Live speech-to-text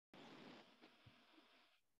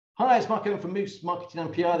Hi, it's Mark Owen from Moose Marketing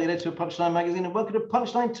and PR, the editor of Punchline magazine, and welcome to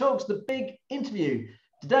Punchline Talks, the big interview.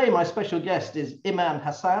 Today, my special guest is Imam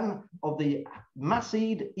Hassan of the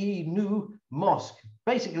Masjid-E-Noor Mosque.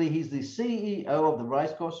 Basically, he's the CEO of the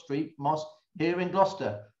Ryecroft Street Mosque here in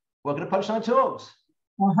Gloucester. Welcome to Punchline Talks.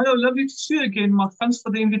 Well, hello, lovely to see you again, Mark. Thanks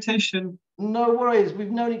for the invitation. No worries.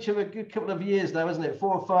 We've known each other a good couple of years now, isn't it?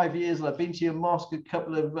 4 or 5 years. And I've been to your mosque a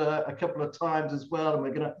couple of times as well, and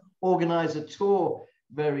we're going to organise a tour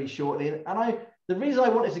very shortly. And the reason I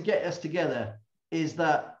wanted to get us together is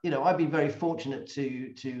that, you know, I've been very fortunate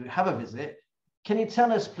to have a visit. Can you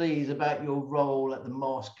tell us, please, about your role at the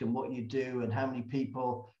mosque and what you do and how many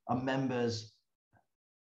people are members?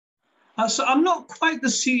 So I'm not quite the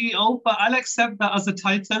CEO, but I'll accept that as a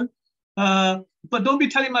title. But don't be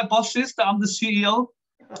telling my bosses that I'm the CEO.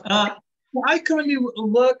 I currently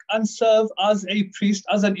work and serve as a priest,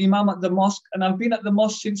 as an imam at the mosque, and I've been at the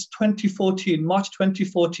mosque since 2014, March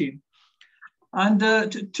 2014. And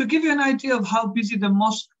to give you an idea of how busy the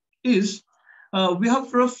mosque is, we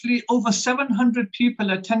have roughly over 700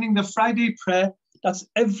 people attending the Friday prayer. That's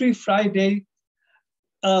every Friday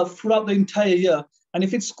throughout the entire year. And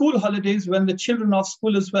if it's school holidays, when the children are off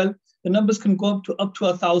school as well, the numbers can go up to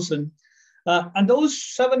 1,000. And those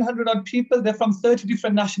 700 odd people, they're from 30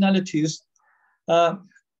 different nationalities. And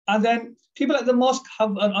then people at the mosque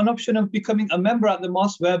have an option of becoming a member at the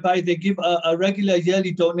mosque, whereby they give a regular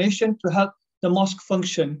yearly donation to help the mosque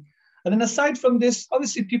function. And then aside from this,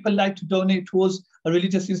 obviously people like to donate towards a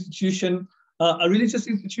religious institution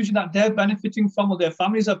that they're benefiting from or their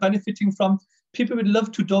families are benefiting from. People would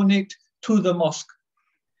love to donate to the mosque.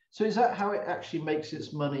 So is that how it actually makes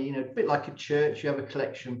its money? You know, a bit like a church, you have a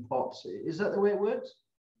collection pot. Is that the way it works?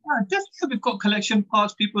 Yeah, definitely. We've got collection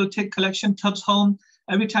pots. People take collection tubs home.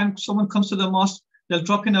 Every time someone comes to the mosque, they'll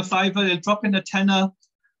drop in a fiver, they'll drop in a tenner.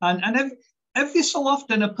 And every so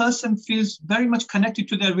often, a person feels very much connected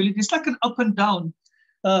to their religion. It's like an up and down.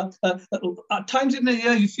 At times in the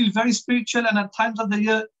year, you feel very spiritual, and at times of the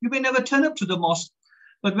year, you may never turn up to the mosque.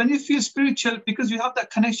 But when you feel spiritual, because you have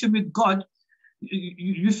that connection with God,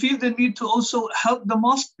 you feel the need to also help the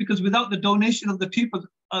mosque, because without the donation of the people,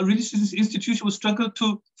 a religious institution will struggle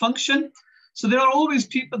to function. So there are always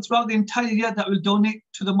people throughout the entire year that will donate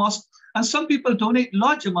to the mosque. And some people donate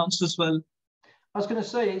large amounts as well. I was going to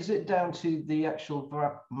say, is it down to the actual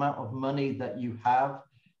amount of money that you have?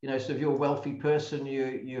 You know, so if you're a wealthy person,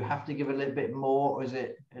 you have to give a little bit more, or is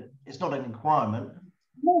it's not an requirement?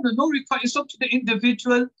 No, there's no requirement. It's up to the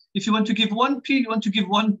individual. If you want to give 1p, you want to give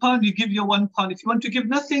 £1, you give your £1. If you want to give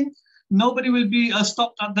nothing, nobody will be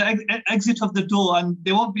stopped at the exit of the door, and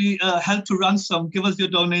they won't be held to ransom. Give us your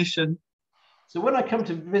donation. So when I come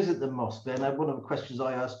to visit the mosque, then one of the questions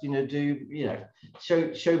I asked,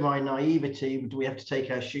 show my naivety. Do we have to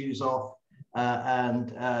take our shoes off?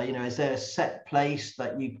 Is there a set place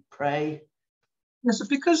that you pray? Yes,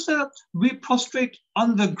 because we prostrate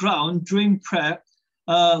on the ground during prayer.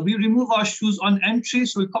 We remove our shoes on entry,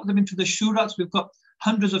 so we pop them into the shoe racks. We've got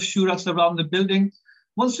hundreds of shoe racks around the building.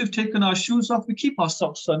 Once we've taken our shoes off, we keep our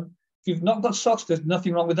socks on. If you've not got socks, there's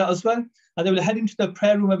nothing wrong with that as well. And then we'll head into the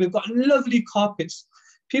prayer room where we've got lovely carpets.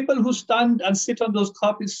 People who stand and sit on those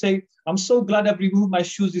carpets say, I'm so glad I've removed my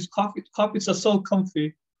shoes. These carpets are so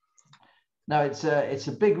comfy. Now, it's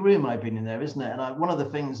a big room I've been in there, isn't it? And one of the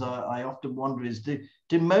things I often wonder is, do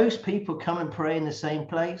most people come and pray in the same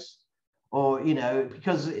place? Or, you know,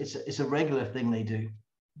 because it's a regular thing they do?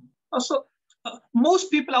 Also, most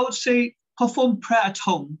people, I would say, perform prayer at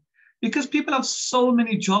home, because people have so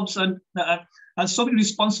many jobs and so many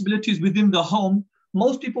responsibilities within the home.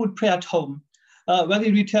 Most people would pray at home. Whether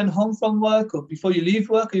you return home from work or before you leave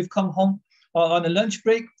work, or you've come home on a lunch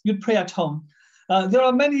break, you'd pray at home. There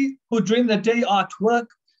are many who during the day are at work,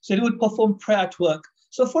 so they would perform prayer at work.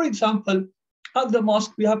 So, for example, at the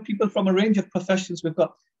mosque, we have people from a range of professions. We've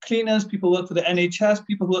got cleaners, people who work for the NHS,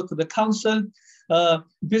 people who work for the council,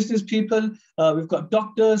 business people. We've got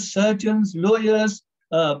doctors, surgeons, lawyers,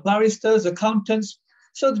 barristers, accountants.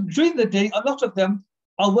 So during the day, a lot of them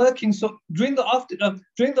are working. So during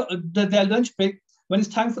their lunch break, when it's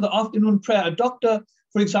time for the afternoon prayer, a doctor,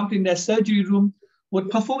 for example, in their surgery room, would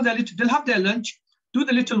perform they'll have their lunch, do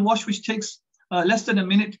the little wash, which takes less than a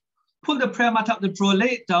minute, pull the prayer mat out the drawer,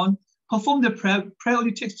 lay it down, perform the prayer. Prayer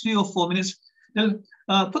only takes 3 or 4 minutes. They'll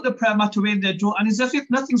put the prayer mat away in their drawer, and it's as if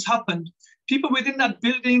nothing's happened. People within that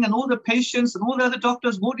building and all the patients and all the other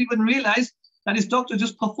doctors won't even realize that his doctor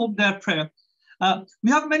just performed their prayer.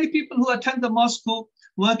 We have many people who attend the mosque who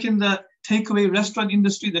work in the takeaway restaurant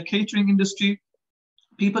industry, the catering industry,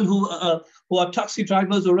 people who are taxi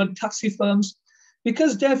drivers or run taxi firms,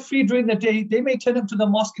 Because they're free during the day, they may turn up to the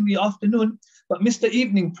mosque in the afternoon, but miss the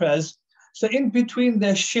evening prayers. So in between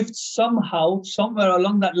their shifts, somehow, somewhere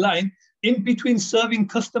along that line, in between serving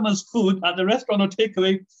customers food at the restaurant or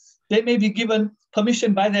takeaway, they may be given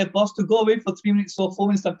permission by their boss to go away for 3 minutes or 4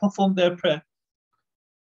 minutes and perform their prayer.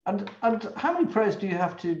 And how many prayers do you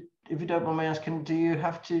have to, if you don't mind me asking, do you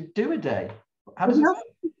have to do a day? How does we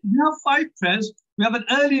have 5 prayers. We have an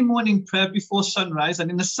early morning prayer before sunrise. And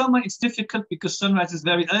in the summer, it's difficult because sunrise is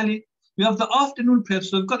very early. We have the afternoon prayer.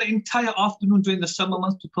 So we've got the entire afternoon during the summer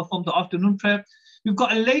months to perform the afternoon prayer. We've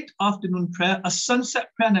got a late afternoon prayer, a sunset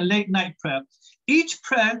prayer, and a late night prayer. Each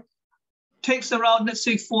prayer takes around, let's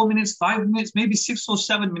say, 4 minutes, 5 minutes, maybe 6 or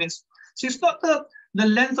 7 minutes. So it's not the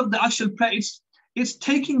length of the actual prayer. It's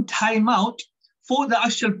taking time out for the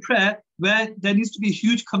actual prayer where there needs to be a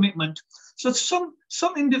huge commitment. So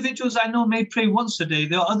some individuals I know may pray once a day.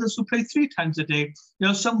 There are others who pray 3 times a day. There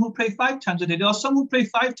are some who pray 5 times a day. There are some who pray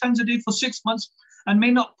 5 times a day for 6 months and may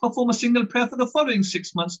not perform a single prayer for the following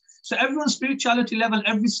 6 months. So everyone's spirituality level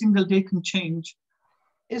every single day can change.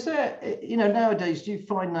 Is there, nowadays, do you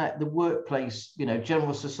find that the workplace,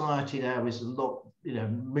 general society now is a lot,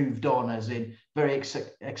 moved on, as in very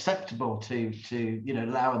acceptable to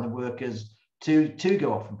allowing the workers to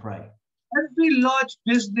go off and pray? Every large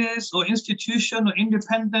business or institution or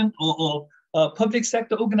independent or public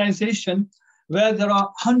sector organization where there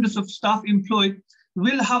are hundreds of staff employed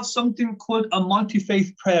will have something called a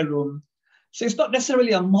multi-faith prayer room. So it's not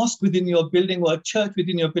necessarily a mosque within your building or a church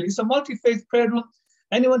within your building. It's a multi-faith prayer room.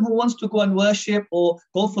 Anyone who wants to go and worship or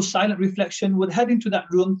go for silent reflection would head into that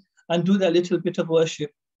room and do their little bit of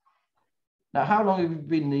worship. Now, how long have you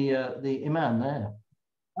been the imam there?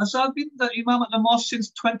 So I've been the imam at the mosque since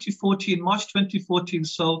 2014, March 2014,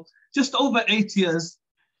 so just over 8 years.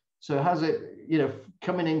 So has it,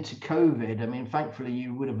 coming into COVID, I mean, thankfully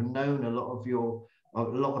you would have known a lot of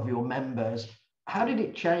your members. How did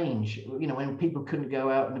it change, when people couldn't go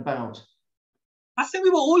out and about? I think we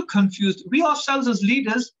were all confused. We ourselves as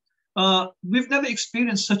leaders, we've never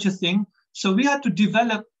experienced such a thing. So we had to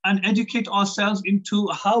develop and educate ourselves into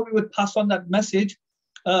how we would pass on that message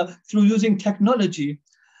through using technology.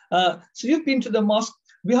 So you've been to the mosque.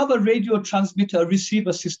 We have a radio transmitter, a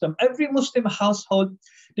receiver system. Every Muslim household,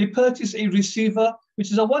 they purchase a receiver,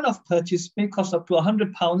 which is a one-off purchase, may cost up to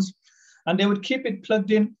 £100, and they would keep it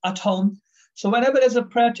plugged in at home. So whenever there's a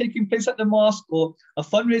prayer taking place at the mosque or a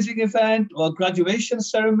fundraising event or a graduation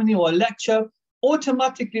ceremony or a lecture,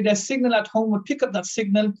 automatically their signal at home would pick up that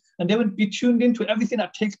signal and they would be tuned into everything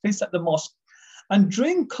that takes place at the mosque. And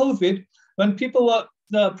during COVID, when people were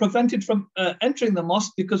prevented from entering the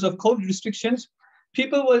mosque because of COVID restrictions, we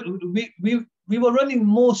were running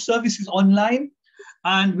more services online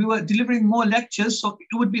and we were delivering more lectures. So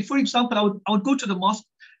it would be, for example, I would go to the mosque,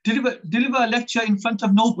 deliver a lecture in front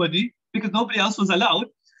of nobody because nobody else was allowed,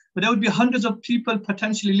 but there would be hundreds of people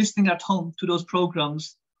potentially listening at home to those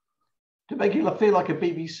programs. To make you feel like a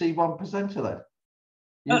BBC One presenter there.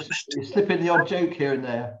 You slip in the odd joke here and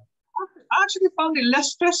there. I actually found it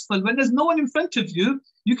less stressful. When there's no one in front of you,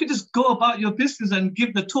 you can just go about your business and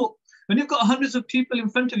give the talk. When you've got hundreds of people in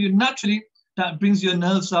front of you, naturally, that brings your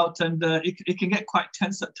nerves out and it can get quite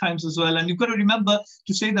tense at times as well. And you've got to remember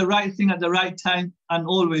to say the right thing at the right time and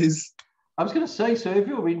always. I was going to say, so if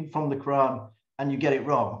you're reading from the Quran and you get it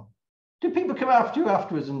wrong, do people come after you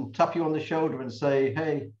afterwards and tap you on the shoulder and say,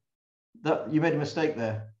 hey, that you made a mistake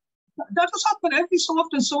there? That does happen every so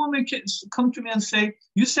often. Someone may come to me and say,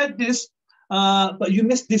 you said this, but you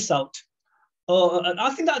missed this out.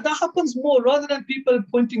 I think that happens more rather than people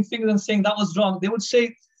pointing fingers and saying that was wrong. They would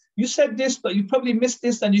say, you said this, but you probably missed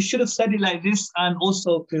this and you should have said it like this and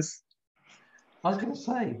also this. I was going to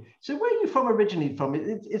say, so where are you from originally from?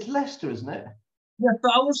 It's Leicester, isn't it? Yeah,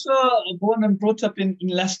 so I was born and brought up in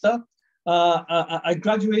Leicester. I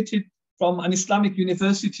graduated from an Islamic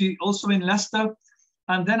university also in Leicester.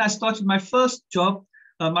 And then I started my first job,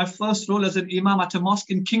 my first role as an imam at a mosque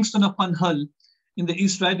in Kingston upon Hull in the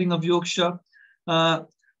East Riding of Yorkshire. So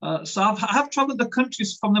I have traveled the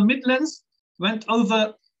countries from the Midlands, went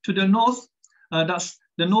over to the north, that's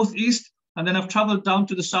the northeast, and then I've traveled down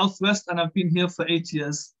to the southwest and I've been here for 8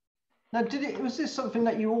 years. Now, was this something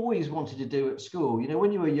that you always wanted to do at school?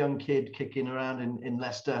 When you were a young kid kicking around in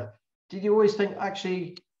Leicester, did you always think,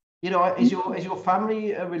 actually, is your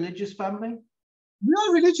family a religious family? We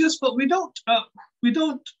are religious, but we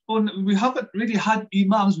haven't really had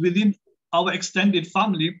imams within our extended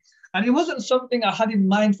family. And it wasn't something I had in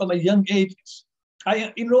mind from a young age.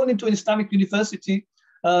 I enrolled into an Islamic university.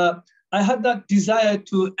 I had that desire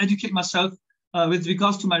to educate myself with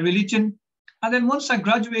regards to my religion. And then once I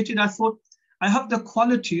graduated, I thought I have the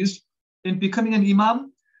qualities in becoming an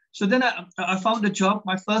imam. So then I found a job,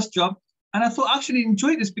 my first job, and I thought I actually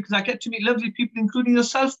enjoy this because I get to meet lovely people, including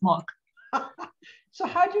yourself, Mark. So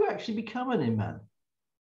how do you actually become an imam?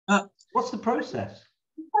 What's the process?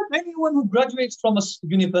 Anyone who graduates from a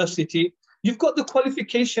university, you've got the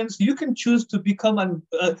qualifications. You can choose to become and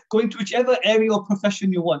go into whichever area or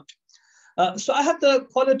profession you want. So I had the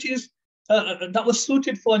qualities that was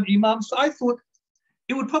suited for an imam. So I thought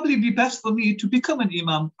it would probably be best for me to become an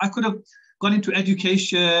imam. I could have gone into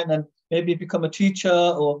education and maybe become a teacher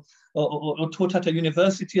or taught at a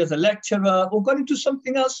university as a lecturer or gone into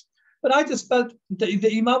something else. But I just felt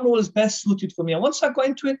the imam role is best suited for me. And once I got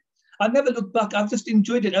into it, I never looked back. I've just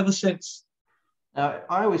enjoyed it ever since. Now,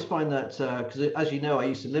 I always find that, because as you know, I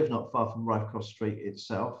used to live not far from Ryecroft Street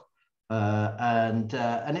itself. And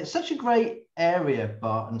it's such a great area,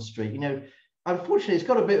 Barton Street. You know, unfortunately, it's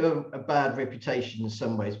got a bit of a bad reputation in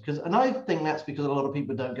some ways, and I think that's because a lot of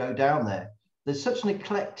people don't go down there. There's such an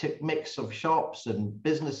eclectic mix of shops and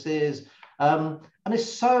businesses, and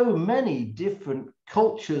there's so many different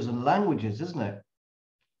cultures and languages, isn't it?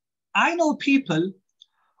 I know people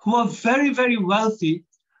who are very, very wealthy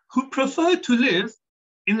who prefer to live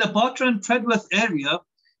in the Barton and Tredworth area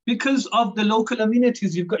because of the local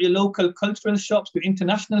amenities. You've got your local cultural shops, your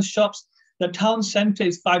international shops. The town centre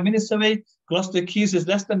is 5 minutes away. Gloucester Quays is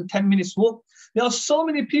less than 10 minutes walk. There are so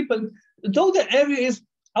many people, though the area is,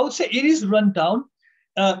 I would say it is run down.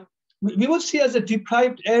 We would see it as a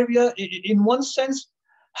deprived area in one sense.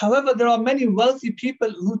 However, there are many wealthy people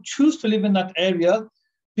who choose to live in that area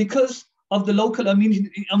because of the local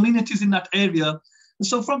amenities in that area.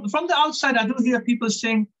 So from the outside, I do hear people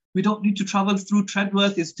saying, we don't need to travel through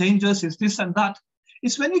Tredworth, it's dangerous, it's this and that.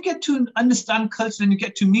 It's when you get to understand culture and you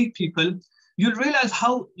get to meet people, you'll realize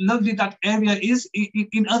how lovely that area is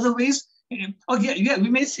in other ways. Oh yeah, we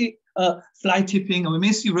may see fly tipping, or we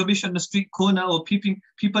may see rubbish on the street corner, or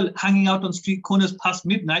people hanging out on street corners past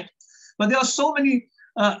midnight. But there are so many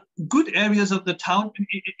good areas of the town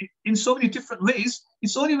in so many different ways.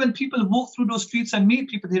 It's only when people walk through those streets and meet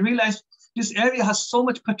people, they realize this area has so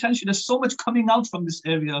much potential. There's so much coming out from this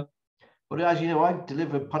area. Well, as you know, I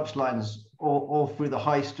deliver punchlines all through the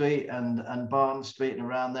High Street and Barton Street and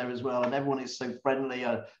around there as well. And everyone is so friendly.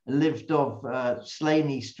 I lived off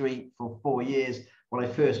Slaney Street for 4 years when I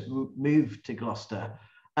first moved to Gloucester.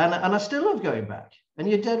 And I still love going back. And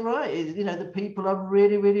you're dead right. You know, the people are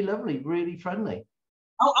really, really lovely, really friendly.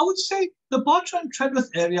 I would say the Barton and Tredworth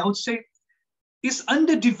area, I would say, is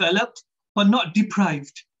underdeveloped, but not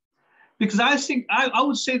deprived. Because I think, I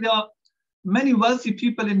would say there are many wealthy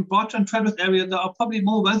people in Barton and Tredworth area that are probably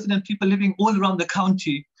more wealthy than people living all around the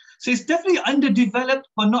county. So it's definitely underdeveloped,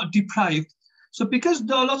 but not deprived. So because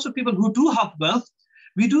there are lots of people who do have wealth,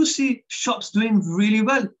 we do see shops doing really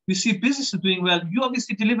well. We see businesses doing well. You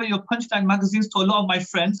obviously deliver your Punchline magazines to a lot of my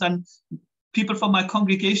friends and people from my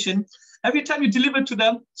congregation. Every time you deliver to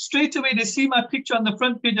them, straight away they see my picture on the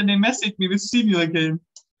front page and they message me, we've seen you again.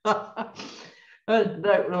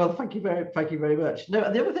 No, well, thank you very much.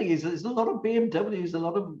 No, the other thing is there's a lot of BMWs, a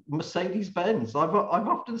lot of Mercedes-Benz. I've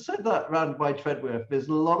often said that around by Tredworth. There's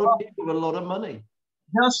a lot of people with a lot of money.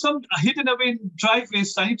 There are some hidden away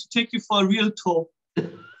driveways, so I need to take you for a real tour.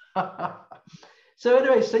 So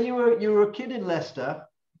anyway, so you were a kid in Leicester,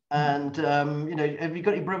 and you know, have you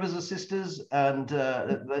got any brothers or sisters? And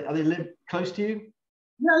are they live close to you?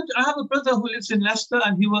 Yeah, I have a brother who lives in Leicester,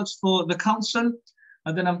 and he works for the council.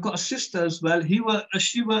 And then I've got a sister as well.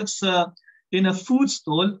 She works in a food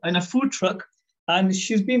stall, in a food truck, and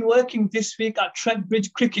she's been working this week at Trent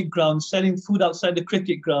Bridge Cricket Ground, selling food outside the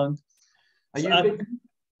cricket ground. Are you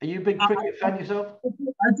a big cricket fan yourself?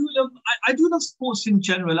 I do love sports in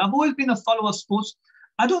general. I've always been a follower of sports.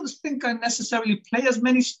 I don't think I necessarily play as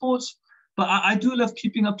many sports, but I do love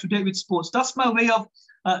keeping up to date with sports. That's my way of,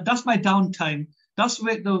 that's my downtime. That's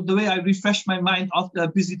the way I refresh my mind after a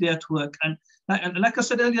busy day at work. And like I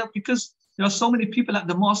said earlier, because there are so many people at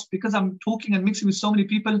the mosque, because I'm talking and mixing with so many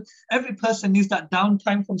people, every person needs that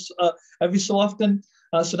downtime from every so often.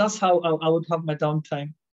 So that's how I would have my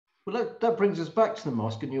downtime. Well, that brings us back to the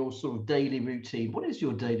mosque and your sort of daily routine. What is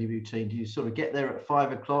your daily routine? Do you sort of get there at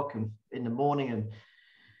 5 o'clock and in the morning, and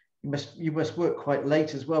you must work quite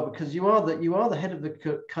late as well, because you are the head of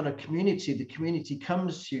the kind of community. The community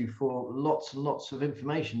comes to you for lots and lots of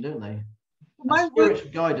information, don't they? My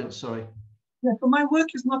spiritual guidance, sorry. Yeah, so my work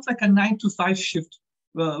is not like a 9 to 5 shift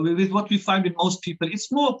with what we find with most people.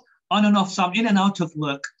 It's more on and off. So I'm in and out of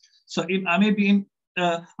work. So I may be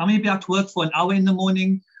at work for an hour in the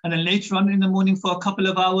morning, and then later on in the morning for a couple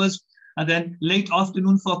of hours, and then late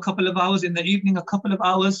afternoon for a couple of hours, in the evening a couple of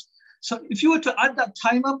hours. So if you were to add that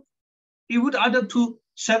time up, it would add up to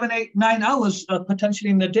 7, 8, 9 hours potentially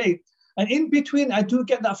in a day. And in between, I do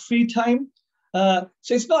get that free time. So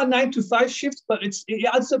it's not a 9 to 5 shift, but it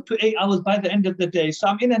adds up to 8 hours by the end of the day. So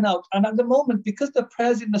I'm in and out. And at the moment, because the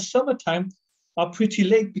prayers in the summertime are pretty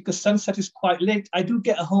late, because sunset is quite late, I do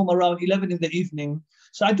get home around 11 in the evening.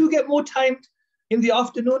 So I do get more time in the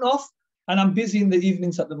afternoon off, and I'm busy in the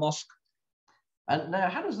evenings at the mosque. And now,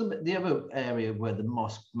 how does the other area where the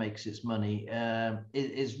mosque makes its money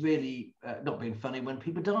is really not being funny when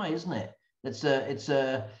people die, isn't it?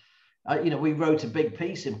 You know, we wrote a big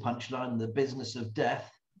piece in Punchline, The Business of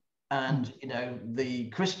Death, and you know, the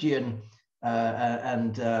Christian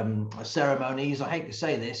ceremonies. I hate to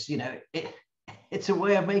say this, you know, it's a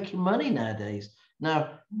way of making money nowadays.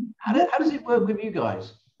 Now, how does it work with you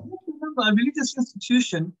guys? Remember, a religious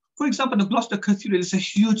institution, for example, the Gloucester Cathedral is a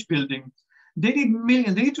huge building. They need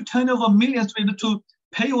millions. They need to turn over millions to be able to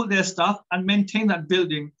pay all their staff and maintain that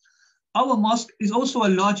building. Our mosque is also a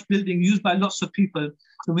large building used by lots of people.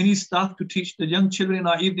 So we need staff to teach the young children in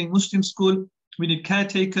our evening Muslim school. We need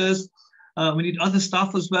caretakers. We need other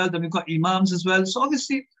staff as well. Then we've got imams as well. So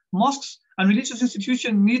obviously, mosques and religious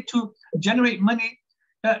institutions need to generate money.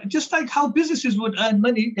 Just like how businesses would earn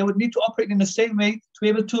money, they would need to operate in the same way to be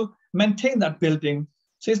able to maintain that building.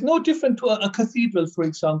 So it's no different to a cathedral, for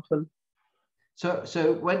example.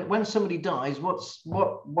 So when somebody dies,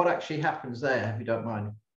 what actually happens there, if you don't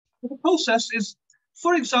mind? The process is,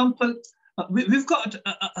 for example, we've got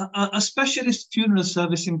a specialist funeral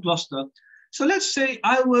service in Gloucester. So let's say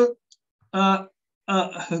I were,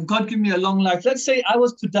 God give me a long life. Let's say I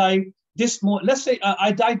was to die this morning. Let's say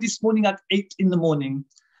I died this morning at 8 in the morning.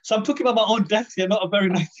 So I'm talking about my own death here, not a very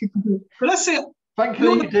nice thing to do. But let's say,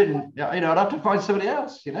 thankfully you didn't. You know, I'd have to find somebody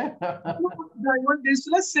else. You know.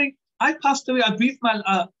 So let's say I passed away. I breathed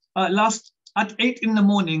my last at 8 in the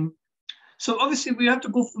morning. So obviously we have to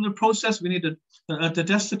go through the process. We need the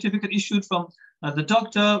death certificate issued from the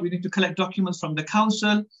doctor. We need to collect documents from the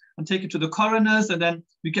council and take it to the coroners, and then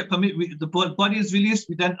we get permit. The body is released.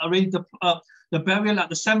 We then arrange the burial at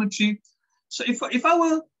the cemetery. So if I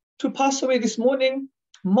were to pass away this morning,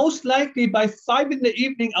 most likely by 5 in the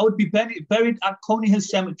evening, I would be buried at Coney Hill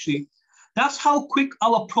Cemetery. That's how quick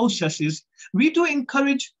our process is. We do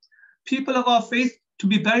encourage people of our faith to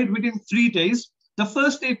be buried within 3 days. The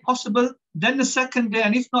first day possible, then the second day,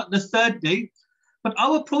 and if not the third day. But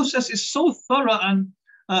our process is so thorough, and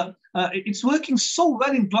it's working so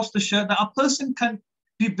well in Gloucestershire that a person can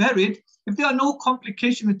be buried if there are no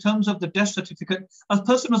complications in terms of the death certificate. A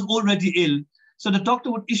person was already ill, so the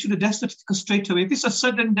doctor would issue the death certificate straight away. If it's a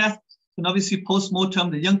sudden death, then obviously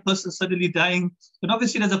post-mortem, the young person suddenly dying, then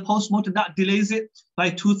obviously there's a post-mortem that delays it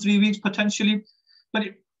by 2-3 weeks potentially. But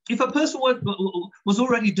if a person was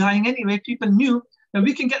already dying anyway, people knew that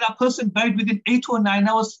we can get that person buried within 8 or 9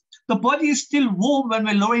 hours. The body is still warm when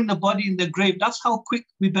we're lowering the body in the grave. That's how quick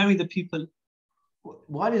we bury the people.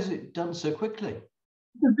 Why is it done so quickly?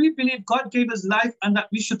 Because we believe God gave us life and that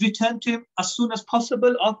we should return to him as soon as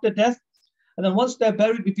possible after death. And then once they're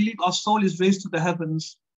buried, we believe our soul is raised to the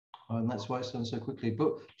heavens. Oh, and that's why it's done so quickly.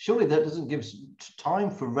 But surely that doesn't give time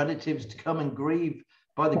for relatives to come and grieve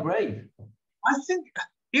by the grave. I think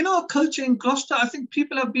in our culture in Gloucester, I think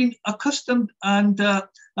people have been accustomed, and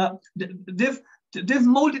they've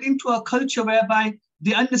molded into a culture whereby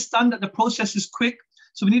they understand that the process is quick.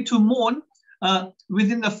 So we need to mourn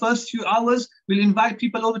within the first few hours. We'll invite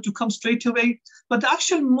people over to come straight away. But the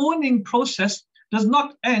actual mourning process does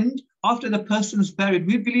not end after the person is buried.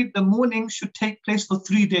 We believe the mourning should take place for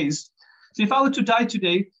 3 days. So if I were to die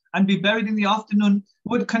today and be buried in the afternoon,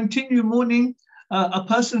 we would continue mourning a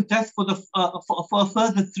person's death for a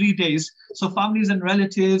further 3 days. So families and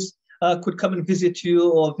relatives could come and visit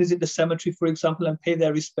you, or visit the cemetery, for example, and pay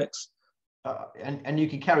their respects. And you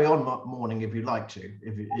can carry on mourning if you like to.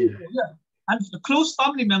 Yeah. And close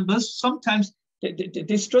family members sometimes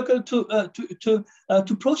they struggle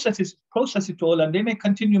to process it all, and they may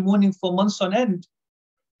continue mourning for months on end.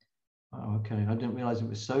 Oh, okay. I didn't realize it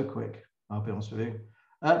was so quick. I'll be honest with you.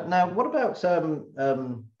 Now, what about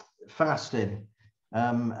fasting?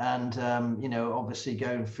 You know, obviously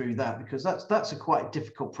going through that, because that's a quite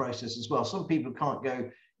difficult process as well. Some people can't go,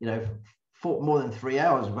 you know, for more than 3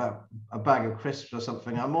 hours without a bag of crisps or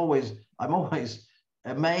something. I'm always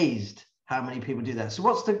amazed how many people do that. So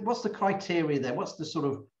what's the criteria there? What's the sort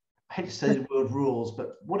of, I hate to say the word rules,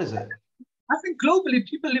 but what is it? I think globally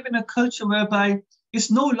people live in a culture whereby it's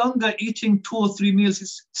no longer eating 2 or 3 meals.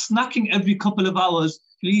 It's snacking every couple of hours.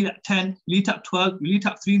 You eat at 10, you eat at 12, you eat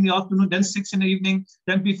at 3 in the afternoon, then 6 in the evening.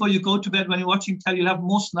 Then before you go to bed, when you're watching telly, you'll have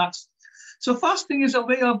more snacks. So fasting is a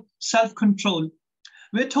way of self-control.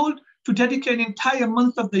 We're told to dedicate an entire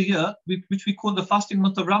month of the year, which we call the fasting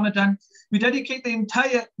month of Ramadan. We dedicate the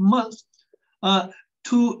entire month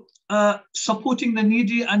to supporting the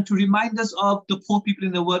needy and to remind us of the poor people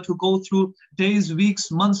in the world who go through days,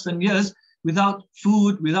 weeks, months, and years without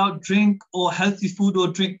food, without drink or healthy food or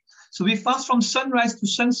drink. So we fast from sunrise to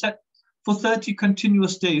sunset for 30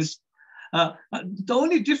 continuous days. The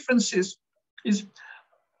only difference is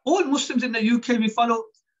all Muslims in the UK, we follow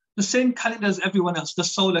the same calendar as everyone else, the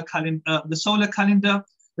solar calendar,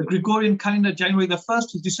 the Gregorian calendar, January the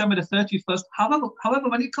 1st to December the 31st. However,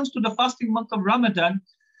 when it comes to the fasting month of Ramadan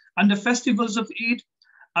and the festivals of Eid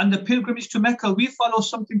and the pilgrimage to Mecca, we follow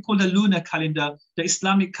something called the lunar calendar, the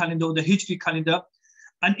Islamic calendar, or the Hijri calendar.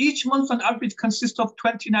 And each month on average consists of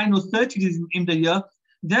 29 or 30 days in the year.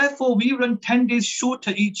 Therefore, we run 10 days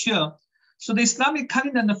shorter each year. So the Islamic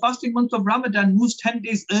calendar and the fasting month of Ramadan moves 10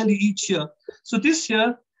 days early each year. So this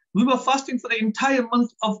year, we were fasting for the entire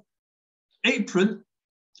month of April,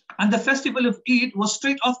 and the festival of Eid was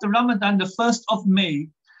straight after Ramadan, the 1st of May.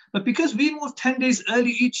 But because we moved 10 days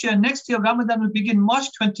early each year, next year Ramadan will begin March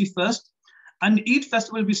 21st, and Eid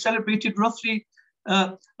festival will be celebrated roughly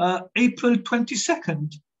April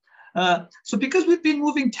 22nd. So because we've been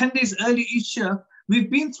moving 10 days early each year,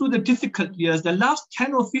 we've been through the difficult years. The last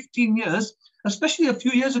 10 or 15 years, especially a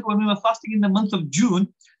few years ago when we were fasting in the month of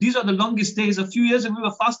June, these are the longest days. A few years ago, we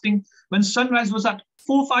were fasting when sunrise was at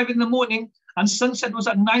 4 or 5 in the morning and sunset was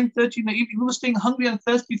at 9:30 in the evening. We were staying hungry and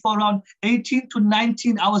thirsty for around 18 to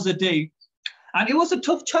 19 hours a day. And it was a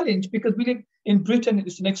tough challenge because we live in Britain.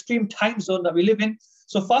 It's an extreme time zone that we live in.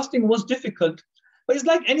 So fasting was difficult. But it's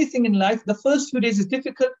like anything in life. The first few days is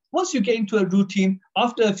difficult. Once you get into a routine,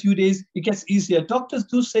 after a few days, it gets easier. Doctors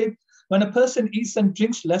do say when a person eats and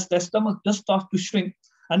drinks less, their stomach does start to shrink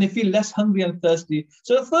and they feel less hungry and thirsty.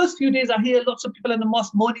 So the first few days, I hear lots of people in the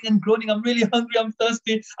mosque moaning and groaning, I'm really hungry, I'm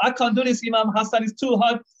thirsty. I can't do this, Imam Hassan, it's too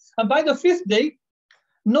hard. And by the 5th day,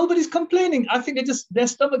 nobody's complaining. I think their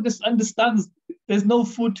stomach just understands there's no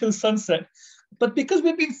food till sunset. But because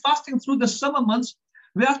we've been fasting through the summer months,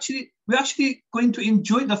 we're actually going to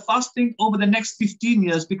enjoy the fasting over the next 15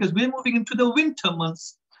 years because we're moving into the winter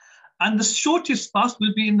months. And the shortest fast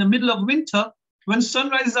will be in the middle of winter when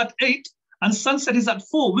sunrise is at 8 and sunset is at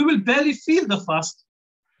 4. We will barely feel the fast.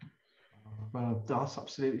 Well, that's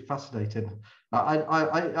absolutely fascinating.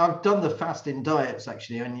 I've done the fasting diets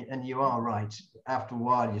actually, and you are right. After a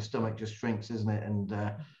while, your stomach just shrinks, isn't it?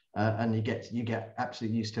 And you get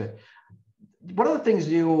absolutely used to it. One of the things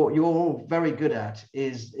you're very good at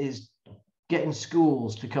is getting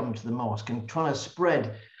schools to come to the mosque and trying to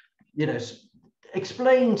spread,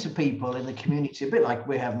 explain to people in the community, a bit like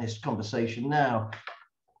we're having this conversation now.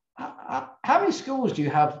 How many schools do you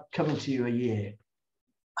have coming to you a year?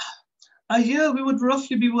 A year we would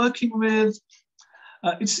roughly be working with,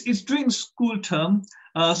 it's during school term,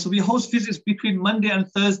 so we host visits between Monday and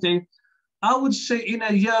Thursday. I would say in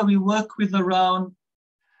a year we work with around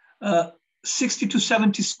 60 to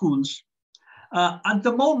 70 schools. At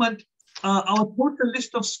the moment, our total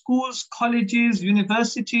list of schools, colleges,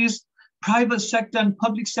 universities, private sector and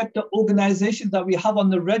public sector organizations that we have on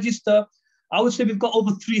the register, I would say we've got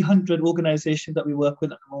over 300 organizations that we work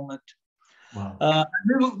with at the moment. Wow.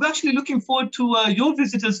 We're actually looking forward to your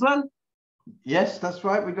visit as well. Yes, that's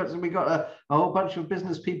right. We got a whole bunch of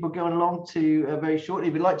business people going along to very shortly.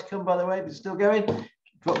 If you'd like to come, by the way, if it's still going,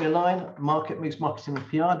 drop me a line,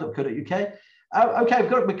 marketmovemarketingpr.co.uk. Okay,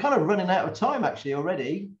 we're kind of running out of time actually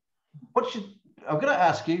already. I'm going to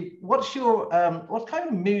ask you, what kind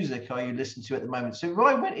of music are you listening to at the moment? So if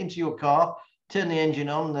I went into your car, turned the engine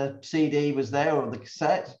on, the CD was there or the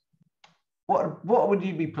cassette, what would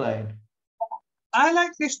you be playing? I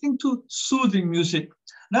like listening to soothing music.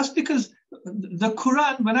 That's because the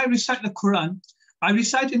Quran, when I recite the Quran, I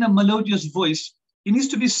recite in a melodious voice. It needs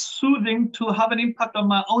to be soothing to have an impact on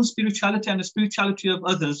my own spirituality and the spirituality of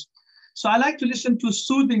others. So I like to listen to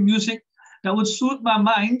soothing music that would soothe my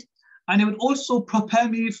mind, and it would also prepare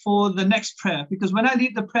me for the next prayer. Because when I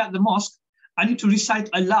lead the prayer at the mosque, I need to recite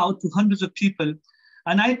aloud to hundreds of people.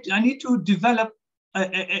 And I need to develop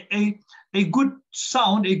a good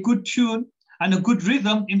sound, a good tune, and a good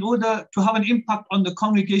rhythm in order to have an impact on the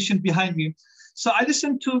congregation behind me. So I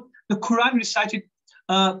listen to the Quran recited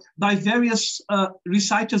by various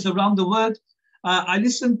reciters around the world. I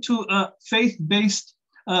listen to faith-based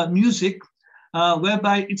music,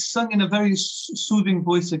 whereby it's sung in a very soothing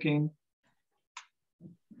voice again.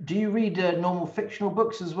 Do you read normal fictional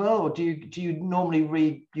books as well, or do you normally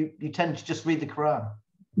read, you tend to just read the Quran?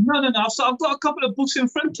 No. So I've got a couple of books in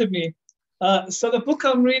front of me. So the book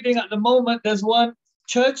I'm reading at the moment, there's one,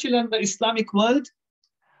 Churchill and the Islamic World,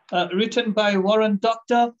 written by Warren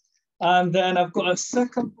Doctor. And then I've got a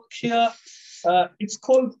second book here. It's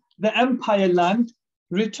called The Empire Land,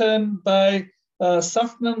 written by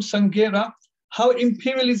Safnam Sanghera, How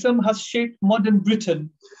Imperialism Has Shaped Modern Britain.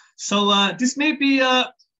 So this may be,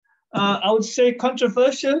 I would say,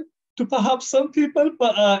 controversial to perhaps some people,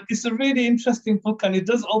 but it's a really interesting book and it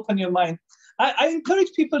does open your mind. I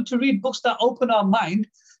encourage people to read books that open our mind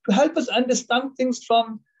to help us understand things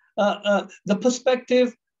from the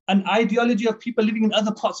perspective and ideology of people living in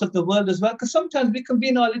other parts of the world as well, because sometimes we can be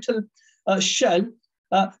in our little shell.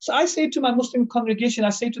 So I say to my Muslim congregation, I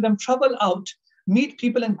say to them, travel out, meet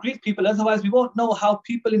people and greet people, otherwise we won't know how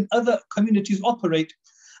people in other communities operate.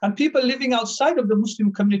 And people living outside of the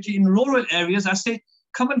Muslim community in rural areas, I say,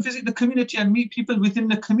 come and visit the community and meet people within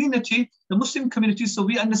the community, the Muslim community, so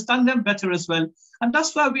we understand them better as well. And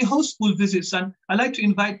that's why we host school visits, and I like to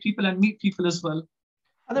invite people and meet people as well.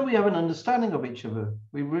 And then we have an understanding of each other.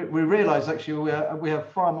 We realize actually we have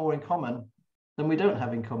far more in common than we don't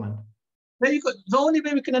have in common. There you go. The only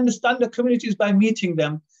way we can understand the community is by meeting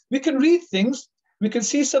them. We can read things, we can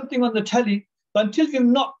see something on the telly, but until you've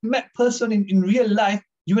not met person in real life,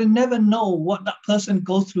 you will never know what that person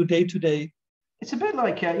goes through day to day. It's a bit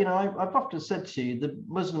like, you know, I've often said to you, the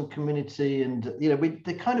Muslim community and, you know,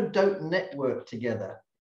 they kind of don't network together.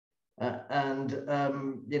 You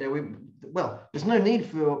know, well, there's no need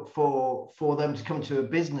for them to come to a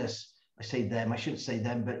business. I say them, I shouldn't say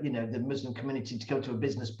them, but, you know, the Muslim community to go to a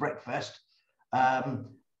business breakfast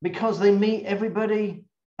because they meet everybody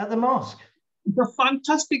at the mosque. It's a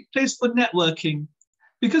fantastic place for networking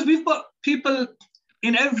because we've got people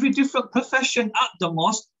in every different profession at the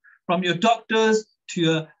mosque, from your doctors to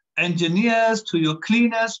your engineers to your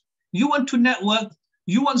cleaners. You want to network,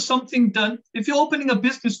 you want something done. If you're opening a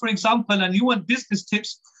business, for example, and you want business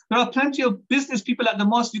tips, there are plenty of business people at the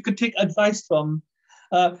mosque you could take advice from.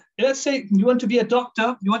 Let's say you want to be a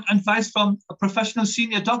doctor, you want advice from a professional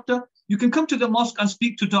senior doctor, you can come to the mosque and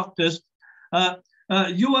speak to doctors.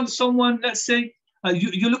 You want someone, let's say,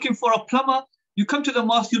 you're looking for a plumber, you come to the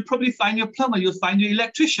mosque, you'll probably find your plumber, you'll find your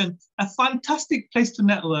electrician. A fantastic place to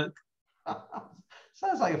network.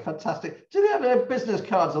 Sounds like a fantastic. Do they have business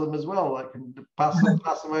cards on them as well? I can pass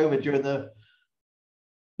them over during the.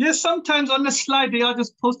 Yes, sometimes on the slide they are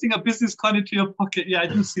just posting a business card into your pocket. Yeah, I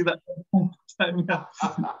do see that.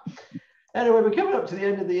 Anyway, we're coming up to the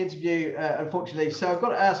end of the interview, unfortunately. So I've got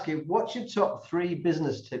to ask you, what's your top 3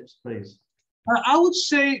 business tips, please? I would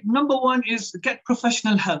say number 1 is get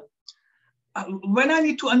professional help. When I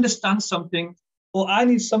need to understand something or I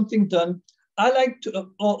need something done, I like to,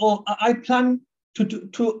 or I plan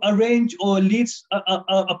to arrange or lead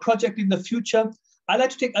a project in the future. I like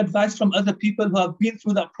to take advice from other people who have been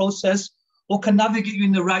through that process or can navigate you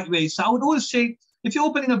in the right way. So I would always say, if you're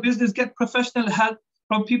opening a business, get professional help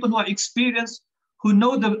from people who are experienced, who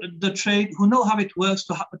know the trade, who know how it works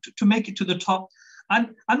to make it to the top.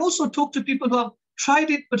 And also talk to people who have tried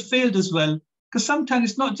it but failed as well. Because sometimes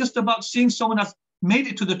it's not just about seeing someone has made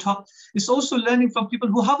it to the top, it's also learning from people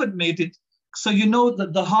who haven't made it. So you know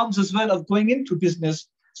the harms as well of going into business.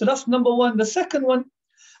 So that's number 1. The second one,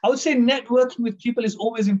 I would say networking with people is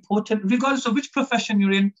always important, regardless of which profession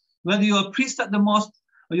you're in, whether you're a priest at the mosque,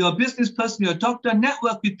 or you're a business person, you're a doctor,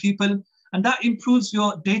 network with people, and that improves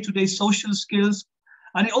your day-to-day social skills,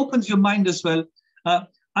 and it opens your mind as well. And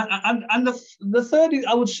the third,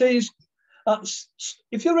 I would say, is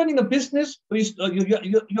if you're running a business, or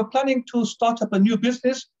you're planning to start up a new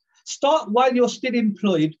business, start while you're still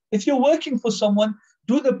employed. If you're working for someone,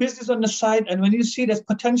 do the business on the side, and when you see there's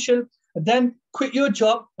potential, then quit your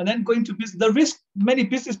job and then go into business. The risk many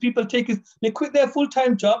business people take is they quit their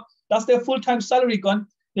full-time job, that's their full-time salary gone,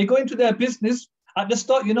 they go into their business. At the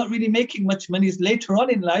start, you're not really making much money. It's later on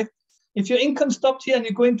in life. If your income stopped here and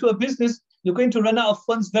you go into a business, you're going to run out of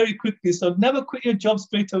funds very quickly. So never quit your job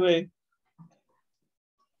straight away.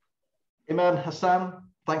 Imam Hassan,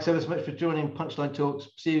 thanks ever so much for joining Punchline Talks.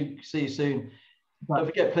 See you soon. Bye. Don't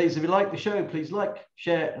forget, please, if you like the show, please like,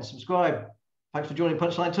 share, and subscribe. Thanks for joining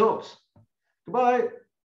Punchline Talks. Goodbye.